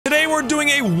we're doing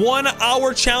a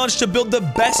 1-hour challenge to build the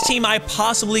best team I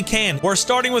possibly can. We're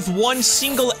starting with one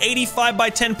single 85 by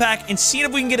 10 pack and seeing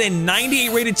if we can get a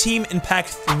 98 rated team and pack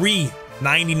 3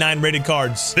 99 rated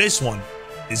cards. This one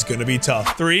is gonna be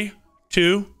tough. 3,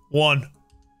 2, 1.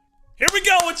 Here we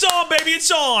go. It's on, baby. It's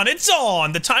on. It's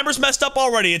on. The timer's messed up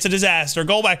already. It's a disaster.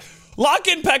 Go back. Lock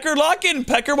in, Pecker. Lock in,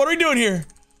 Pecker. What are we doing here?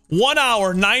 1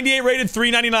 hour, 98 rated,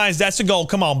 399s. That's the goal.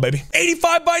 Come on, baby.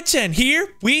 85 by 10. Here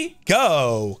we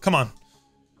go. Come on.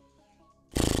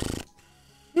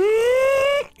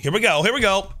 Here we go. Here we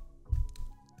go.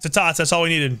 It's a tots. That's all we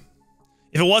needed.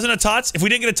 If it wasn't a tots, if we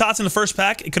didn't get a tots in the first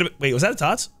pack, it could have... Wait, was that a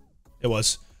tots? It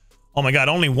was. Oh my god,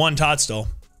 only one tots though.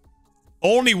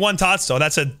 Only one tots though.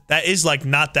 That is like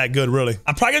not that good, really.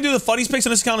 I'm probably gonna do the funnies picks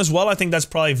on this account as well. I think that's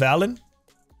probably valid.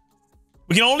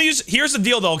 We can only use... Here's the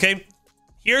deal though, okay?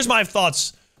 Here's my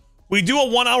thoughts. We do a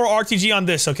 1 hour RTG on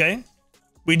this, okay?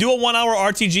 We do a 1 hour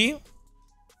RTG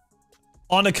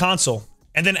on the console.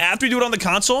 And then after we do it on the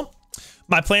console,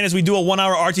 my plan is we do a 1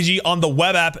 hour RTG on the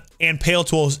web app and Pale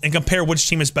Tools and compare which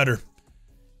team is better.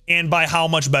 And by how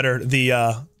much better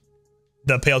the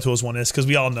Pale Tools one is, because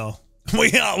we all know.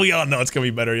 We all know it's gonna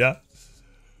be better, yeah?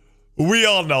 We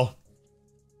all know.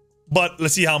 But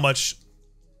let's see how much.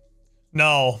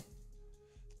 No.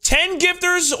 10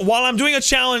 gifters while I'm doing a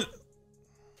challenge.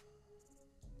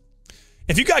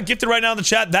 If you got gifted right now in the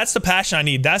chat, that's the passion I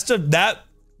need. That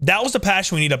was the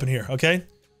passion we need up in here, okay?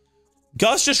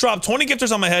 Gus just dropped 20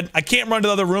 gifters on my head. I can't run to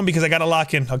the other room because I gotta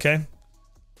lock in, okay?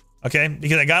 Okay,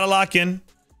 because I gotta lock in.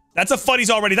 That's a funnies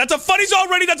already. That's a funnies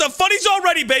already. That's a funnies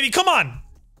already, baby. Come on.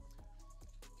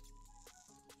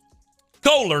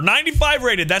 Kohler, 95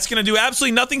 rated. That's gonna do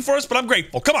absolutely nothing for us, but I'm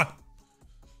grateful. Come on.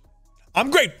 I'm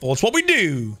grateful. It's what we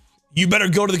do. You better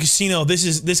go to the casino.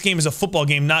 This game is a football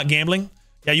game, not gambling.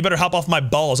 Yeah, you better hop off my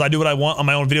balls. I do what I want on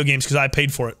my own video games because I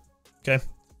paid for it. Okay?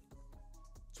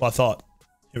 That's what I thought.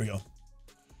 Here we go.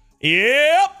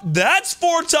 Yep, that's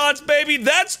 4 tots, baby.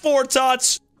 That's 4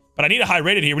 tots. But I need a high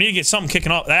rated here. We need to get something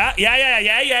kicking off. That,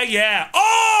 yeah.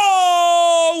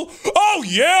 Oh! Oh,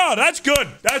 yeah, that's good.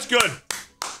 That's good.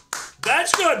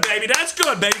 That's good, baby. That's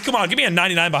good, baby. Come on, give me a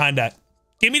 99 behind that.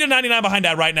 Give me the 99 behind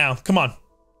that right now. Come on.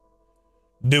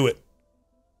 Do it.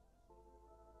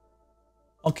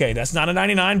 Okay, that's not a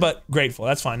 99, but grateful.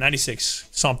 That's fine. 96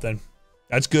 something.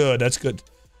 That's good. That's good.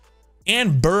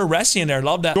 And Burr Ressi in there.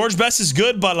 Love that. George Best is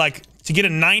good, but like to get a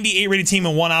 98 rated team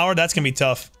in 1 hour, that's going to be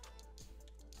tough.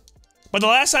 But the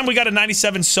last time we got a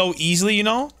 97 so easily, you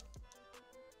know?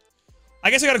 I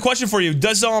guess I got a question for you.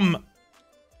 Does the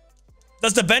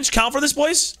bench count for this,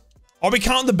 boys? Are we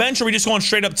counting the bench or are we just going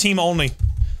straight up team only?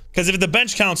 Because if the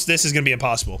bench counts, this is going to be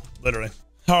impossible. Literally.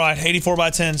 All right, 84 by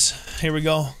 10s. Here we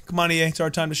go. Come on, EA. It's our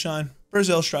time to shine.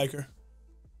 Brazil striker.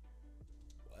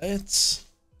 What?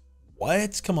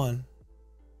 What? Come on.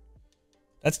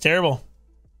 That's terrible.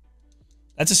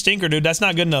 That's a stinker, dude. That's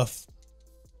not good enough.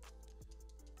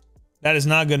 That is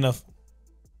not good enough.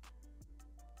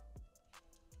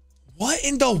 What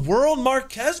in the world,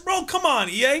 Marquez, bro? Come on,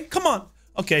 EA. Come on.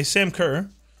 Okay, Sam Kerr.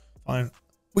 Fine.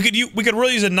 We could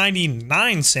really use a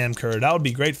 99 Sam Kerr. That would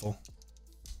be grateful.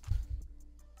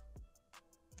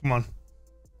 Come on.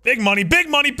 Big money, big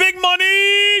money, big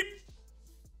money!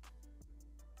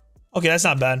 Okay, that's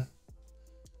not bad.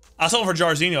 I was hoping for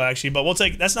Jarzinho, actually, but we'll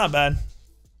take... That's not bad.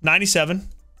 97.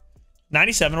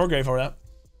 97, we're grateful for that.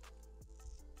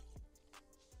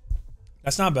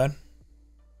 That's not bad.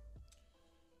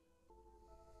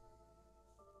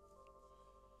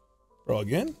 Bro,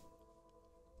 again?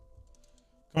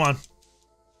 Come on.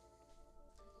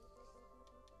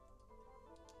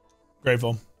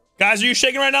 Grateful. Guys, are you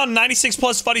shaking right now? 96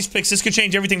 plus Fuddies picks. This could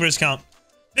change everything for this count.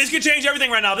 This could change everything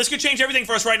right now. This could change everything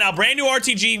for us right now. Brand new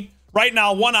RTG right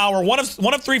now. 1 hour. One of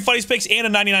 3 Fuddies picks and a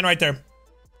 99 right there.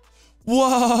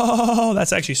 Whoa.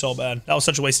 That's actually so bad. That was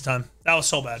such a waste of time. That was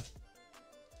so bad.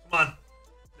 Come on.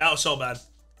 That was so bad.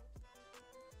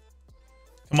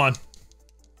 Come on.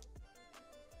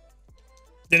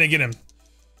 Didn't get him.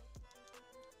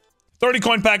 30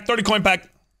 coin pack, 30 coin pack.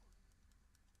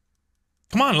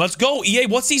 Come on, let's go, EA.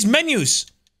 What's these menus?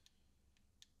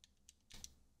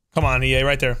 Come on, EA,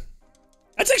 right there.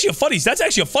 That's actually a Fuddies. That's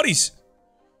actually a Fuddies.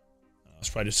 Let's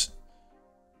probably just...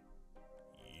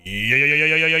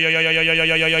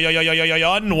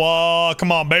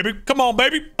 Come on, baby. Come on,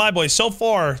 baby. My boy, so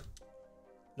far,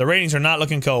 the ratings are not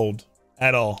looking cold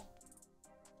at all.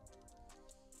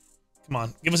 Come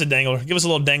on, give us a dangler. Give us a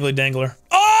little dangly dangler.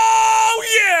 Oh,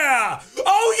 yeah!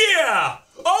 Oh, yeah!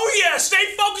 Oh, yeah!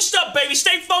 Stay focused up, baby.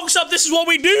 Stay focused up. This is what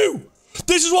we do.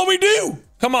 This is what we do.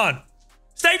 Come on.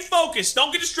 Stay focused.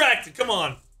 Don't get distracted. Come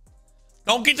on.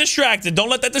 Don't get distracted. Don't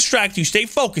let that distract you. Stay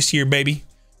focused here, baby.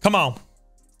 Come on.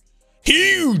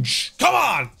 Huge. Come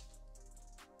on.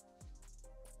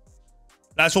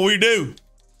 That's what we do.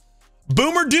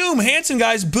 Boom or doom. Hanson,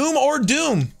 guys. Boom or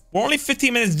doom. We're only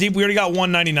 15 minutes deep. We already got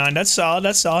 199. That's solid.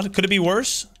 That's solid. Could it be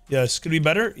worse? Yes. Could it be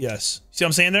better? Yes. See what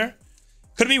I'm saying there?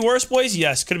 Could it be worse, boys?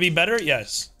 Yes. Could it be better?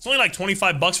 Yes. It's only like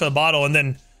 25 bucks for the bottle, and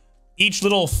then each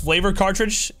little flavor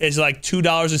cartridge is like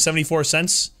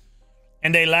 $2.74,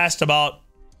 and they last about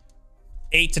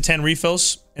 8 to 10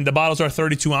 refills, and the bottles are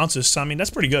 32 ounces. So I mean, that's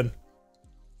pretty good.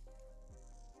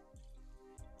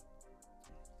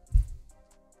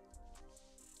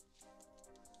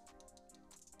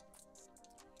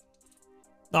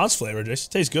 No, it's flavor, Jace.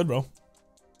 It tastes good, bro.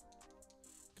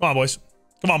 Come on, boys.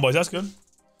 Come on, boys. That's good.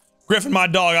 Griffin, my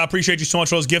dog, I appreciate you so much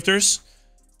for those gifters.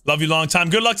 Love you long time.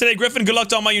 Good luck today, Griffin. Good luck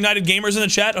to all my United gamers in the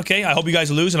chat. Okay, I hope you guys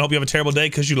lose, and I hope you have a terrible day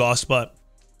because you lost, but,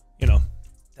 you know,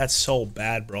 that's so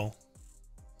bad, bro.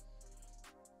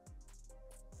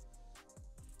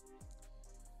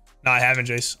 No, I haven't,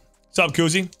 Jace. What's up,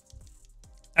 Koozie?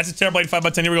 That's a terrible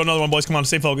 5x10. Here we go. Another one, boys. Come on.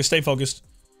 Stay focused. Stay focused.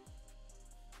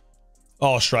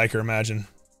 Oh, Striker, imagine.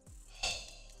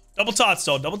 Double tots,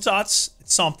 though. Double tots.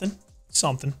 It's something. It's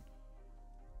something.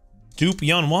 Dupe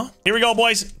Yunwa. Here we go,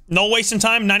 boys. No wasting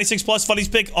time. 96 plus Fuddy's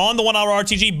pick on the 1 hour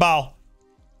RTG. Bow.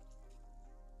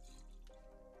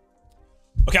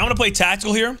 Okay, I'm going to play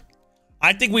tactical here.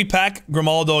 I think we pack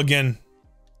Grimaldo again.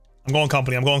 I'm going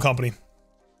company. I'm going company.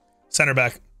 Center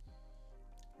back.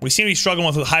 We seem to be struggling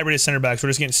with hybrid center backs. We're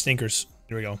just getting stinkers.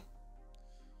 Here we go.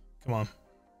 Come on.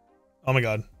 Oh my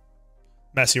god.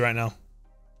 Messy right now.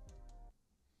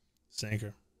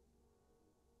 Stinker.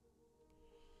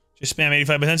 Just spam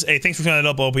 85x10s. Hey, thanks for filling that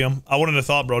up, Opium. I wouldn't have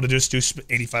thought, bro, to just do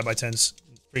 85x10s.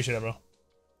 Appreciate it, bro.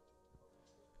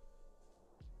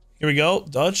 Here we go.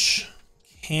 Dutch.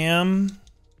 Cam.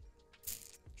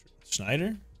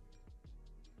 Schneider.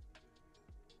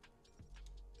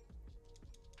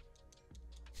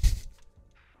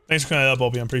 Thanks for filling that up,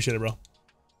 Opium. Appreciate it, bro.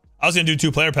 I was going to do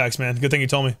 2 player packs, man. Good thing you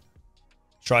told me.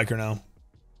 Striker now.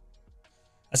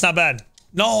 That's not bad.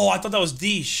 No, I thought that was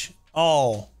Deesh.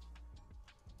 Oh.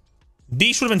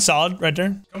 Deesh would have been solid right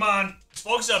there. Come on.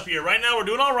 Focus up here. Right now, we're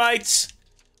doing all right.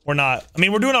 We're not. I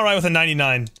mean, we're doing all right with a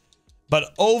 99.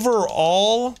 But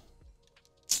overall,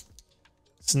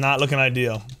 it's not looking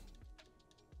ideal.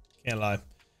 Can't lie.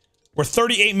 We're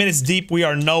 38 minutes deep. We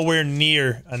are nowhere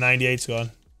near a 98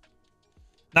 squad.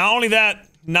 Not only that,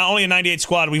 not only a 98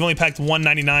 squad, we've only packed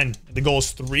 199. The goal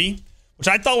is 3, which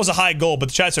I thought was a high goal, but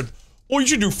the chat said, "Oh, you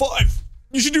should do 5.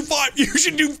 You should do 5. You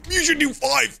should do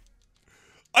 5.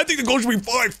 I think the goal should be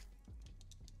 5.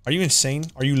 Are you insane?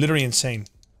 Are you literally insane?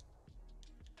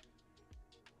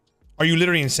 Are you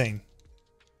literally insane?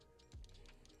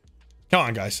 Come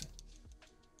on, guys.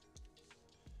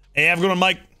 Hey, have a good one,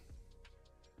 Mike.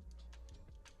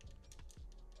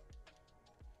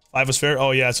 5 was fair.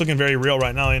 Oh, yeah, it's looking very real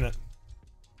right now, ain't it?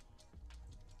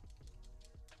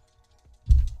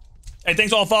 Hey,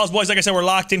 thanks to all follows, boys. Like I said, we're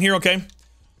locked in here, okay?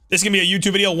 This is going to be a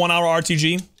YouTube video, 1 hour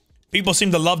RTG. People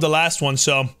seem to love the last one,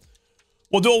 so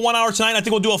we'll do a 1 hour tonight. I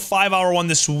think we'll do a 5 hour one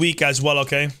this week as well,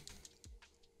 okay?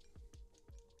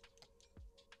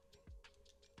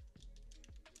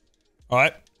 All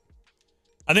right.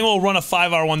 I think we'll run a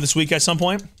 5 hour one this week at some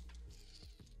point.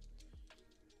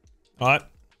 All right.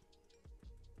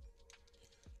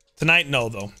 Tonight, no,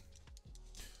 though.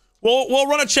 We'll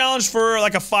run a challenge for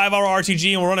like a 5 hour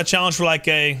RTG, and we'll run a challenge for like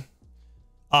a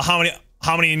how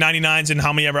many 99s and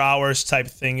how many ever hours type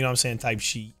thing, you know what I'm saying, type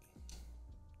sheet.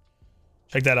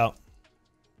 Check that out.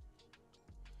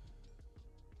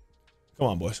 Come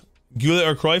on, boys. Gullit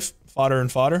or Cruyff, fodder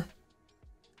and fodder.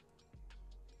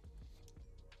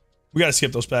 We gotta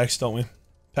skip those packs, don't we?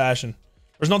 Passion.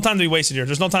 There's no time to be wasted here.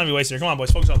 There's no time to be wasted here. Come on,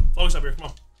 boys. Focus up. Focus up here. Come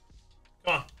on.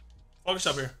 Come on. Focus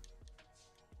up here.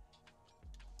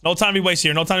 No time to be wasted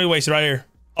here. No time to be wasted right here.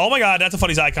 Oh my god, that's a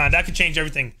Funny's icon. That could change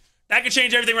everything. That could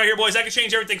change everything right here, boys. That could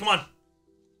change everything. Come on.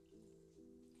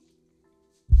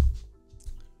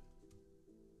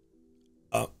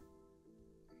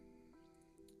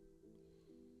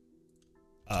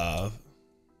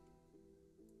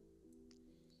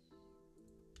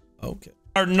 Okay.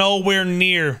 Are nowhere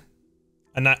near.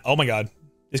 Oh my god.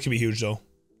 This could be huge though.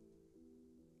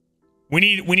 We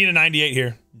need a 98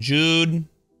 here. Jude.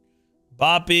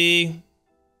 Boppy.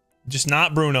 Just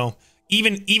not Bruno.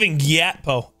 Even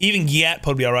Gyatpo. Even Gyatpo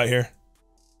would be alright here.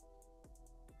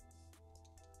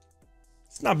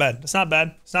 It's not bad. It's not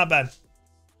bad. It's not bad.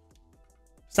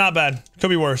 It's not bad. Could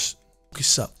be worse.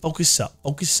 Focus up, focus up,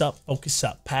 focus up, focus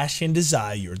up. Passion,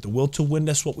 desire, the will to win,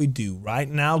 that's what we do. Right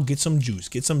now, get some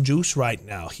juice right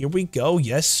now. Here we go.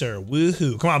 Yes, sir.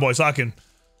 Woohoo. Come on, boys, lock in.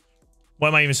 What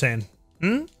am I even saying?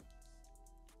 You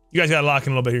guys gotta lock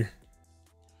in a little bit here.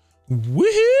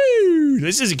 Woohoo!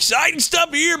 This is exciting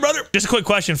stuff here, brother. Just a quick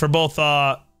question for both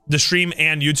the stream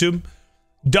and YouTube.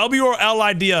 W or L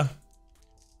idea?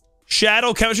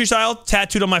 Shadow chemistry style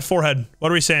tattooed on my forehead.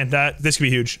 What are we saying? That this could be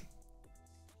huge.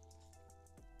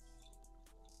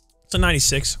 It's a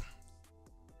 96.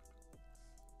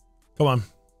 Come on.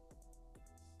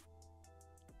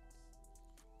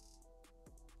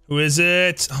 Who is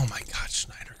it? Oh my God,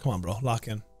 Schneider. Come on, bro. Lock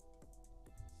in.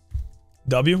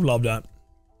 W. Love that.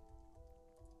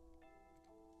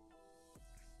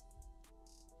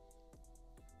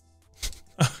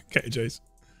 Okay, Jace.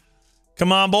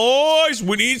 Come on, boys.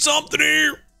 We need something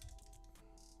here.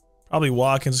 Probably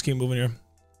Watkins. Just keep moving here.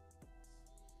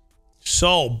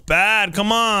 So bad.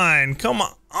 Come on. Come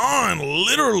on.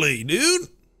 Literally, dude.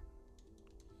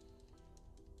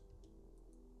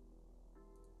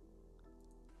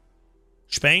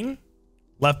 Spain.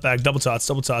 Left back. Double tots.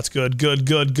 Double tots. Good. Good.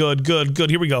 Good. Good. Good. Good.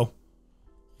 Here we go.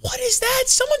 What is that?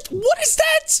 Someone. What is that?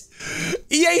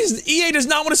 EA does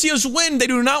not want to see us win. They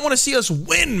do not want to see us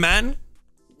win, man.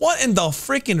 What in the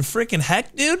freaking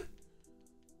heck, dude?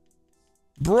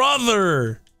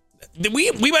 Brother.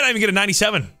 We might not even get a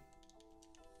 97.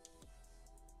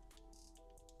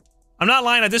 I'm not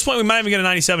lying. At this point, we might even get a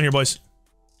 97 here, boys.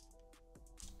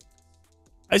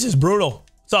 This is brutal.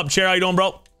 What's up, Chair? How you doing,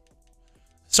 bro?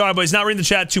 Sorry, boys. Not reading the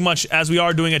chat too much as we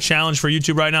are doing a challenge for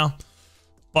YouTube right now.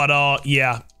 But,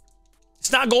 yeah.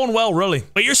 It's not going well, really.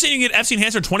 But you're saying you get FC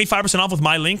Enhancer 25% off with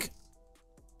my link?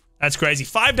 That's crazy.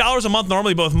 $5 a month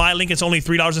normally, but with my link, it's only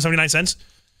 $3.79.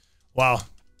 Wow.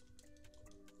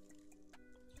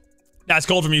 That's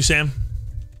gold from you, Sam.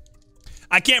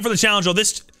 I can't for the challenge, though.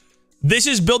 This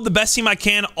is build the best team I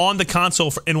can on the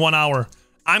console in 1 hour.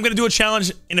 I'm going to do a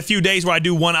challenge in a few days where I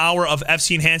do 1 hour of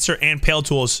FC Enhancer and Pale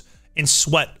Tools in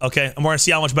sweat, okay? And we're going to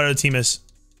see how much better the team is.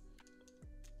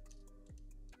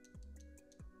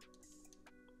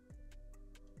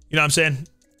 You know what I'm saying?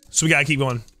 So we got to keep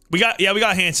going. We got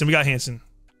Hansen. We got Hansen.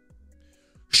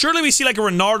 Surely we see like a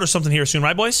Renard or something here soon,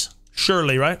 right, boys?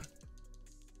 Surely, right?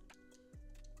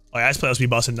 Oh, yeah, this play must be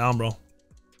busting down, bro.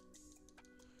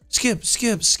 Skip,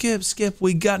 skip, skip, skip.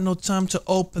 We got no time to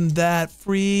open that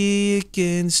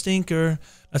freaking stinker.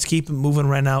 Let's keep it moving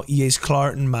right now. EA's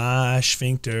clarting my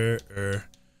sphincter.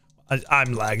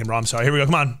 I'm lagging, bro. I'm sorry. Here we go.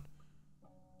 Come on.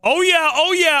 Oh, yeah.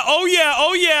 Oh, yeah. Oh, yeah.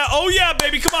 Oh, yeah. Oh, yeah,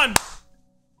 baby. Come on.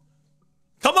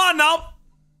 Come on now.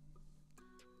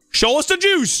 Show us the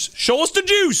juice. Show us the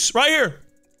juice. Right here.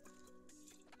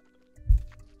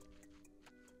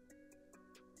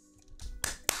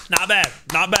 Not bad.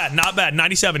 Not bad. Not bad.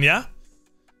 97, yeah?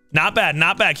 Not bad.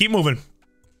 Not bad. Keep moving.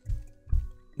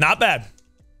 Not bad.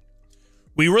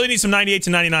 We really need some 98 to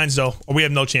 99s, though, or we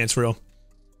have no chance, for real.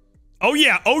 Oh,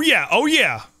 yeah. Oh, yeah. Oh,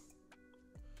 yeah.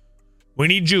 We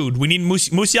need Jude. We need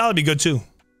Musiala to be good, too.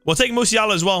 We'll take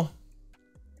Musiala as well.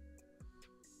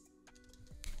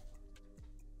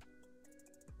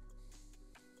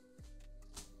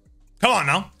 Come on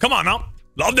now. Come on now.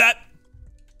 Love that.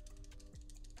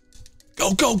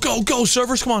 Go, go, go, go,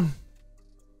 servers. Come on.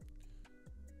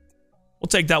 We'll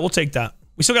take that. We'll take that.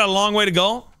 We still got a long way to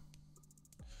go.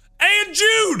 And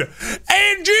Jude.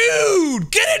 And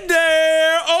Jude. Get in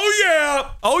there. Oh,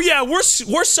 yeah. Oh, yeah. We're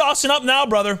saucing up now,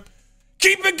 brother.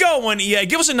 Keep it going, EA.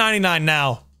 Give us a 99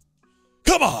 now.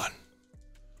 Come on.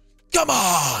 Come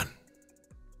on.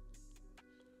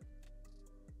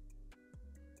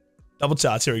 Double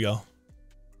tots. Here we go.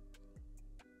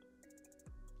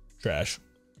 Trash.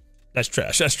 That's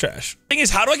trash. That's trash. Thing is,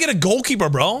 how do I get a goalkeeper,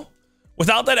 bro?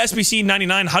 Without that SBC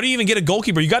 99, how do you even get a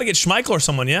goalkeeper? You got to get Schmeichel or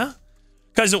someone, yeah?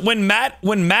 Because when Matt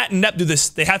and Nep do this,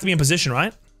 they have to be in position,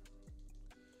 right?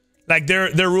 Like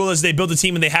their rule is they build a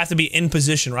team and they have to be in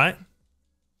position, right?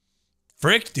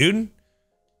 Frick, dude.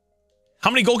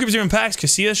 How many goalkeepers are in packs?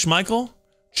 Casillas, Schmeichel,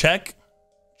 check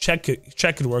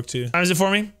could work too. Time is it for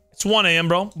me? It's 1 a.m.,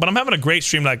 bro. But I'm having a great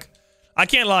stream. Like, I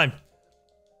can't lie.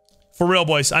 For real,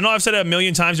 boys. I know I've said it a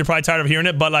million times. You're probably tired of hearing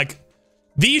it, but like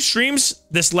these streams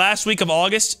this last week of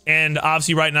August and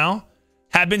obviously right now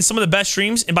have been some of the best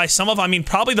streams. And by some of, I mean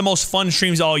probably the most fun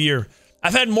streams all year.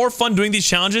 I've had more fun doing these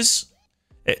challenges.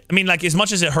 I mean, like as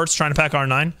much as it hurts trying to pack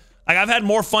R9, like I've had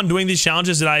more fun doing these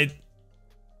challenges that I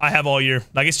have all year.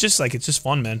 Like it's just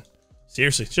fun, man.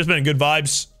 Seriously, it's just been good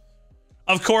vibes.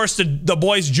 Of course, the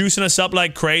boys juicing us up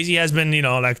like crazy has been, you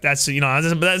know, like that's, you know,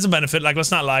 that's a benefit. Like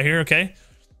let's not lie here, okay?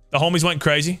 The homies went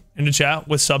crazy in the chat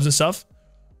with subs and stuff.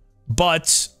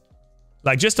 But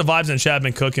Like, just the vibes in the chat have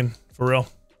been cooking, for real.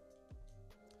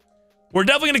 We're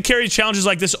definitely going to carry challenges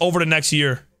like this over to next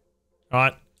year. All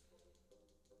right?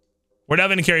 We're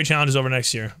definitely going to carry challenges over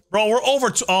next year. Bro, we're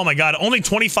over... Oh, my God. Only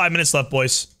 25 minutes left,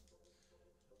 boys.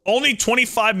 Only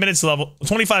 25 minutes left.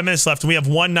 25 minutes left, and we have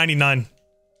 199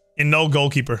 and no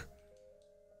goalkeeper.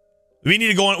 We need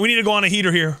to go on a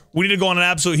heater here. We need to go on an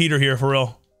absolute heater here, for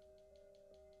real.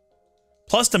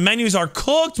 Plus, the menus are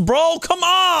cooked, bro. Come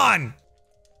on!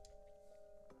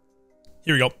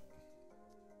 Here we go.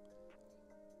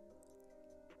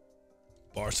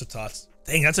 Bars to tots.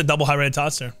 Dang, that's a double high rated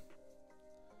tots there.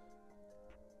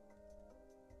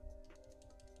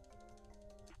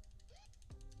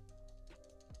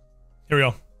 Here we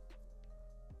go.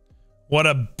 What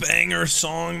a banger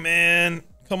song, man.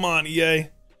 Come on, EA.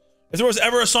 If there was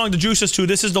ever a song to juice us to,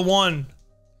 this is the one.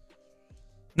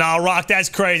 Nah, Rock, that's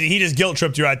crazy. He just guilt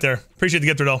tripped you right there. Appreciate the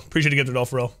gift though. Appreciate the gift though,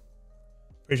 for real.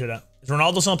 Appreciate that. Is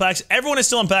Ronaldo still in packs? Everyone is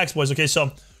still in packs, boys. Okay,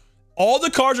 so all the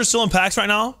cards are still in packs right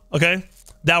now, okay,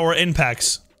 that were in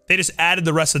packs. They just added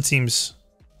the rest of the teams.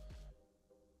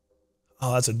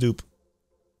 Oh, that's a dupe.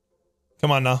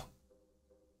 Come on now.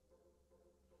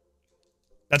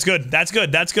 That's good. That's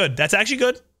good. That's good. That's actually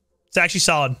good. It's actually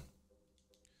solid.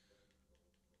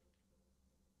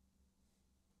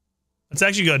 That's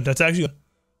actually good. That's actually good.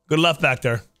 Good left back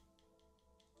there.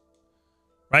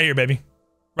 Right here, baby.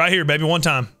 Right here, baby. One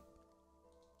time.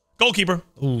 Goalkeeper.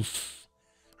 Oof.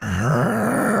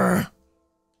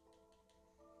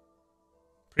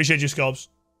 Appreciate you, Sculpts.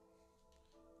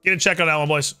 Get a check on that one,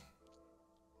 boys.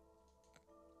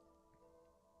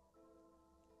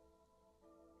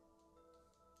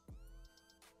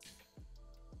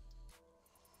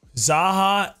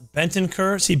 Zaha,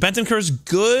 Bentancur. See, Bentancur's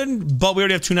good, but we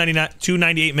already have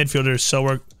 298 midfielders, so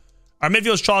our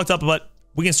midfield's chalked up, but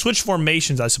we can switch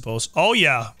formations, I suppose. Oh,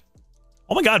 yeah.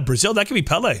 Oh, my God. Brazil, that could be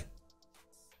Pele.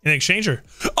 An exchanger.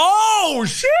 Oh,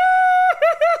 shit!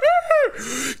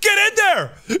 Get in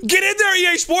there! Get in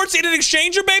there, EA Sports, in an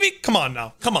exchanger, baby! Come on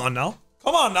now. Come on now.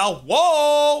 Come on now.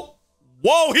 Whoa!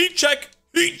 Whoa, heat check.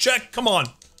 Heat check. Come on.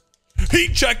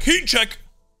 Heat check. Heat check.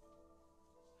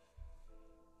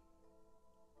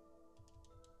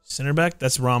 Center back?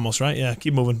 That's Ramos, right? Yeah,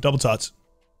 keep moving. Double tots.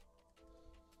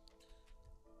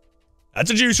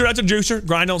 That's a juicer. That's a juicer.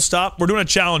 Grind don't stop. We're doing a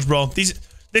challenge, bro. This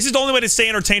is the only way to stay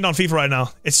entertained on FIFA right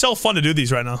now. It's so fun to do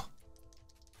these right now.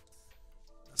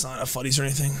 It's not enough fuddies or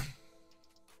anything.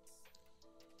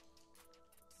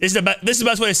 This is the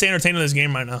best way to stay entertained in this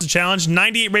game right now. It's a challenge.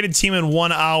 98 rated team in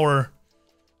 1 hour.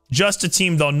 Just a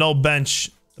team, though. No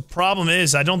bench. The problem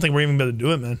is, I don't think we're even going to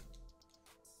do it, man.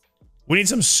 We need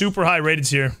some super high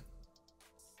rateds here.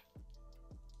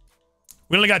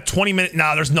 We only got 20 minutes.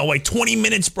 Nah, there's no way. 20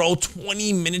 minutes, bro.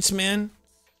 20 minutes, man.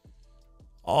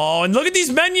 Oh, and look at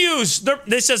these menus.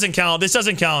 This doesn't count. This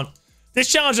doesn't count. This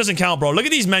challenge doesn't count, bro. Look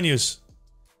at these menus.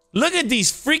 Look at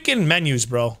these freaking menus,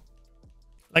 bro.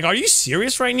 Like, are you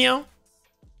serious right now?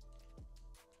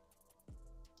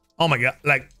 Oh my God.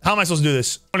 Like, how am I supposed to do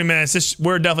this? 20 minutes.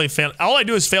 We're definitely failing. All I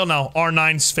do is fail now.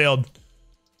 R9's failed.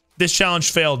 This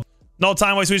challenge failed. No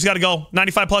time waste. We just got to go.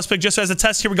 95 plus pick just as a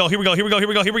test. Here we go. Here we go. Here we go. Here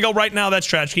we go. Here we go. Right now. That's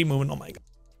trash. Keep moving. Oh my God.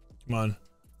 Come on.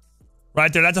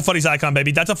 Right there. That's a Fuddy's icon,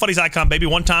 baby. That's a Fuddy's icon, baby.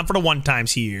 One time for the one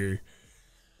times here.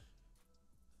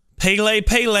 Pele,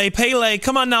 Pele, Pele.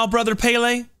 Come on now, brother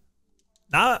Pele.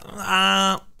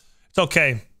 It's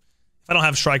okay. If I don't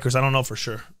have strikers, I don't know for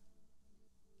sure.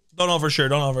 Don't know for sure.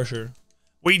 Don't know for sure.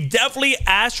 We definitely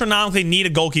astronomically need a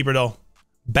goalkeeper, though.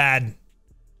 Bad.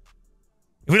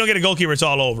 If we don't get a goalkeeper, it's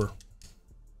all over.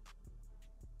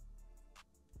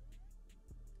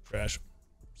 Trash.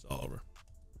 It's all over.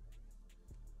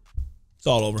 It's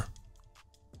all over.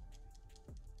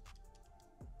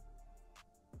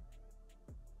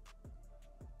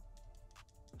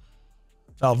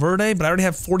 Valverde, but I already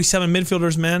have 47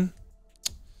 midfielders, man.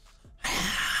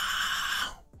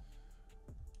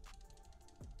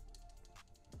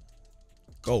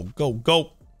 Go, go,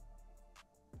 go.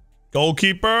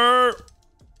 Goalkeeper.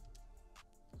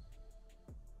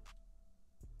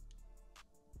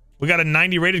 We got a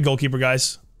 90 rated goalkeeper,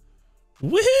 guys.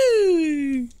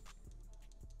 Woohoo!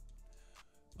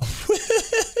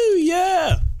 Woohoo!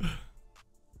 Yeah!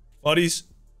 Buddies.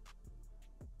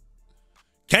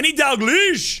 Kenny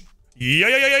Dalglish! Yeah.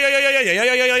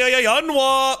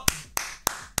 Unwa!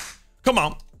 Come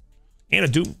on. And a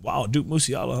dupe. Wow, Dupe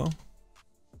Musiala, huh?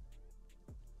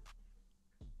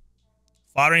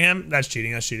 Foddering him? That's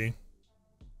cheating. That's cheating.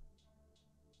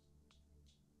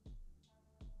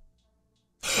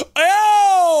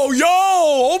 Yo!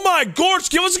 Oh my gosh!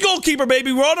 Give us a goalkeeper,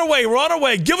 baby. We're on our way. We're on our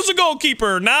way. Give us a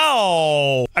goalkeeper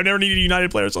now. I've never needed a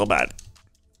United player so bad.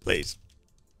 Please.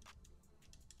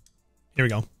 Here we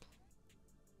go.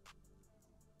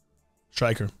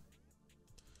 Striker.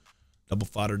 Double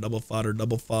fodder, double fodder,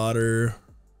 double fodder.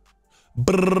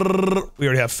 Brrr. We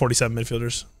already have 47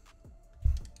 midfielders.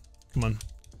 Come on.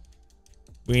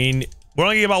 We're only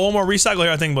gonna get about one more recycle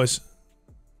here, I think, boys.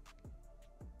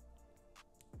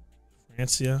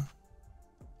 Francia.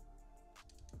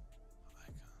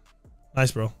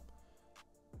 Nice, bro.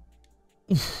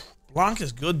 Oof. Blanc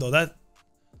is good though. That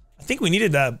I think we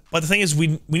needed that, but the thing is,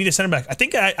 we need a center back. I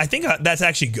think that's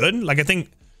actually good. Like I think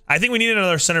we need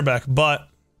another center back, but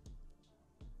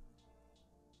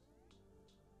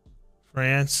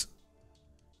France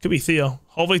could be Theo.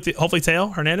 Hopefully Theo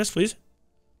Hernandez, please.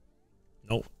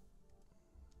 Nope.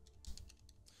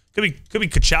 Could be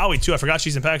Kachawi too. I forgot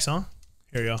she's in packs, huh?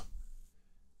 Here we go.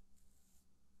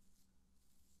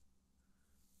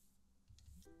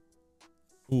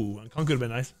 Ooh, Nkun could have been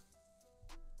nice.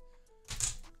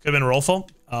 Could have been Rolfo.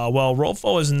 Well,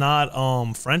 Rolfo is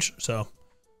not French, so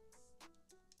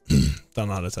don't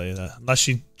know how to tell you that. Unless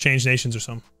she changed nations or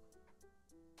something.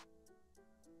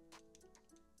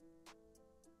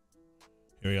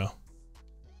 Here we go.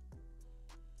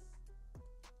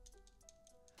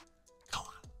 Come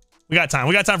on. We got time.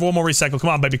 We got time for one more recycle. Come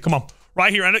on, baby. Come on.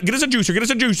 Right here. Get us a juicer. Get us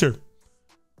a juicer.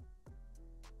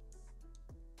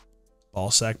 Ball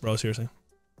sack, bro. Seriously.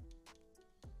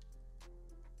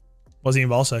 Wasn't even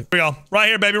ball sack. Here we go. Right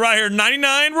here, baby. Right here.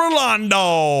 99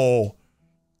 Rolando.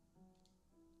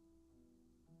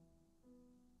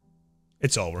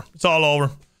 It's over. It's all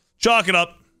over. Chalk it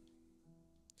up.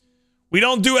 We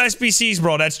don't do SBCs,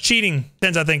 bro. That's cheating.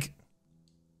 Tens, I think.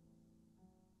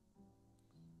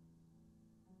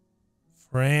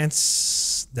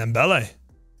 France. Dembele.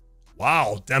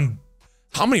 Wow.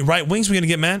 How many right wings we gonna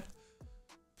get, man?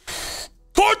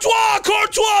 Courtois!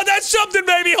 Courtois! That's something,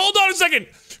 baby. Hold on a second.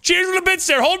 Cheers for the bits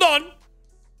there. Hold on.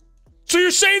 So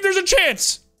you're saying there's a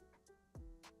chance?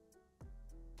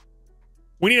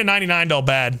 We need a 99 though,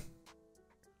 bad.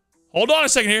 Hold on a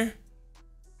second here.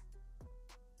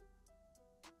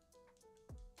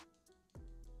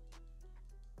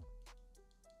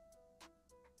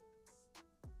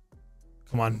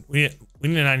 Come on. We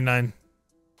need a 99.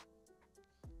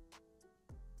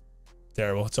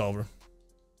 Terrible. It's over.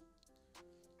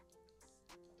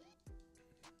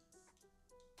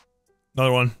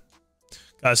 Another one.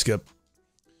 Gotta skip.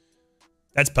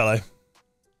 That's Pele.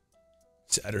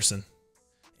 It's Ederson.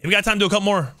 We got time to do a couple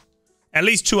more. At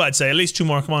least two, I'd say. At least two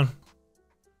more. Come on.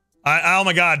 Oh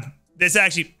my god. This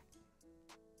actually...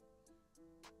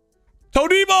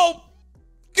 Todibo!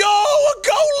 Go!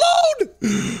 Go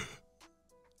load!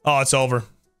 Oh, it's over.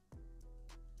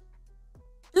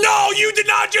 No, you did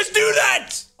not just do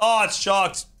that! Oh, it's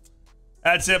shocked.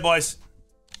 That's it, boys.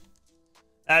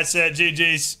 That's it.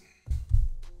 GG's.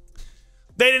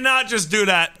 They did not just do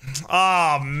that.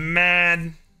 Oh,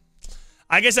 man.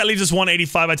 I guess that leaves us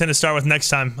 185 I tend to start with next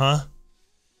time, huh?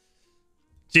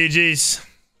 GG's.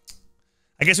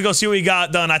 I guess we'll go see what we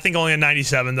got done. I think only a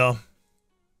 97, though.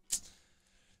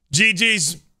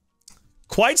 GG's.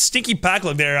 Quite stinky pack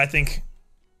look there, I think.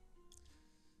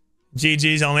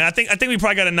 GG's only. I think we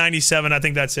probably got a 97. I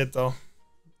think that's it, though.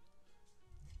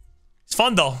 It's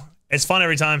fun, though. It's fun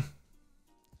every time.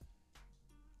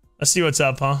 Let's see what's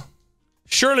up, huh?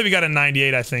 Surely we got a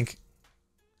 98, I think.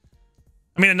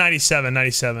 I mean, a 97,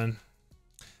 97.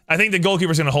 I think the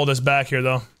goalkeeper's going to hold us back here,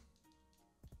 though.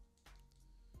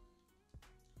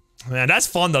 Man, that's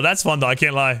fun, though. That's fun, though. I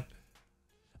can't lie.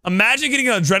 Imagine getting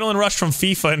an adrenaline rush from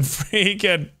FIFA in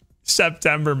freaking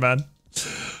September, man.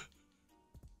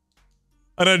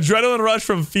 An adrenaline rush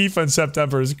from FIFA in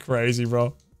September is crazy,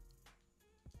 bro.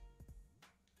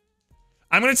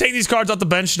 I'm going to take these cards off the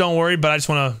bench, don't worry, but I just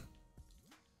want to...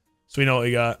 So we know what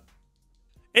we got.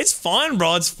 It's fun,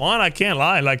 bro. It's fun. I can't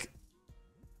lie. Like,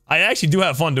 I actually do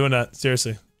have fun doing that.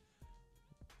 Seriously.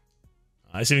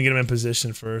 I just need to get him in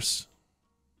position first.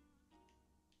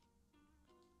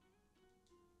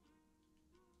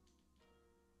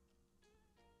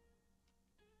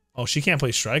 Oh, she can't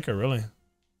play striker, really.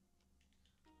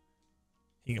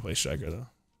 He can play striker, though.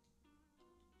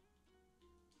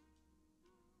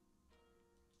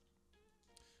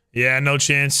 Yeah, no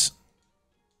chance.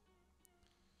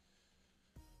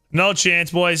 No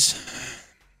chance, boys.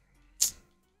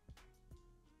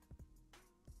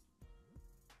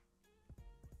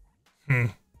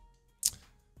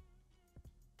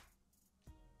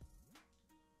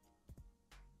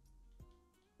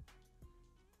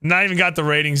 Not even got the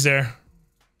ratings there.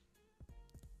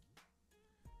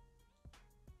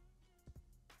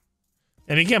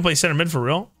 And he can't play center mid for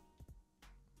real?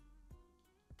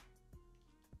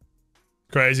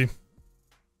 Crazy.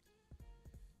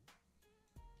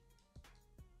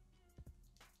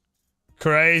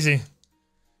 Crazy.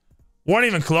 Weren't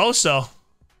even close, though.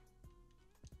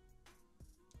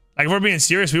 Like, if we're being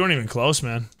serious, we weren't even close,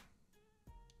 man.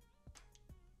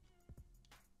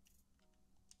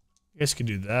 I guess you could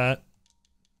do that.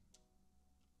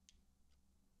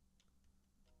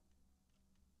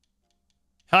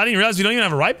 Hell, I didn't realize we don't even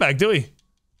have a right back, do we?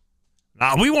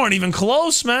 Nah, we weren't even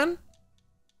close, man.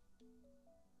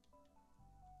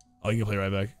 Oh, you can play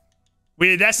right back.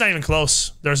 That's not even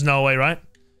close. There's no way, right?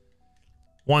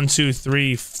 1, 2,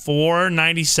 3, 4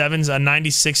 97s, a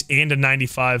 96, and a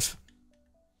 95.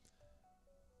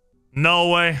 No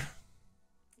way.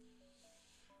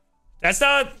 That's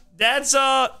a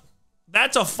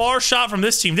far shot from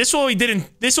this team. This is what we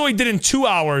did in 2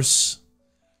 hours.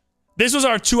 This was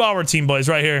our 2-hour team, boys,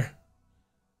 right here.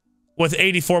 With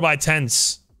 84 by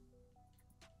 10s.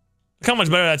 Look how much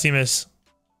better that team is.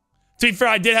 To be fair,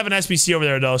 I did have an SBC over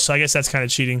there, though, so I guess that's kind of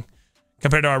cheating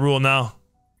compared to our rule now.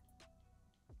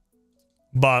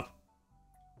 But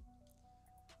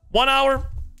 1 hour,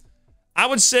 I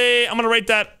would say I'm gonna rate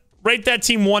that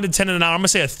team 1 to 10 in an hour. I'm gonna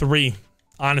say a 3,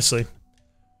 honestly.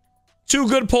 2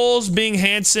 good pulls being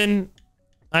Hansen,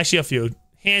 actually a few.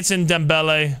 Hansen,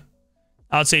 Dembele.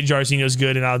 I would say Jarzinho's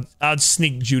good, and I'd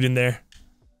sneak Jude in there.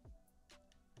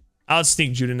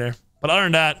 But other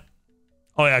than that,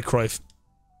 oh yeah, Cruyff.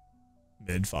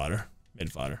 Mid fodder.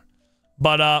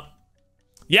 But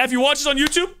yeah, if you watch this on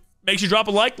YouTube, make sure you drop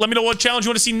a like. Let me know what challenge you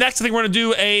want to see next. I think we're gonna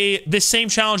do this same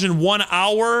challenge in 1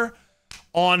 hour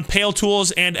on Pale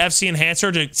Tools and FC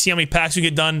Enhancer to see how many packs we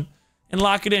get done and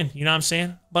lock it in. You know what I'm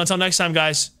saying? But until next time,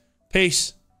 guys,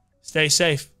 peace, stay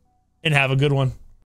safe, and have a good one.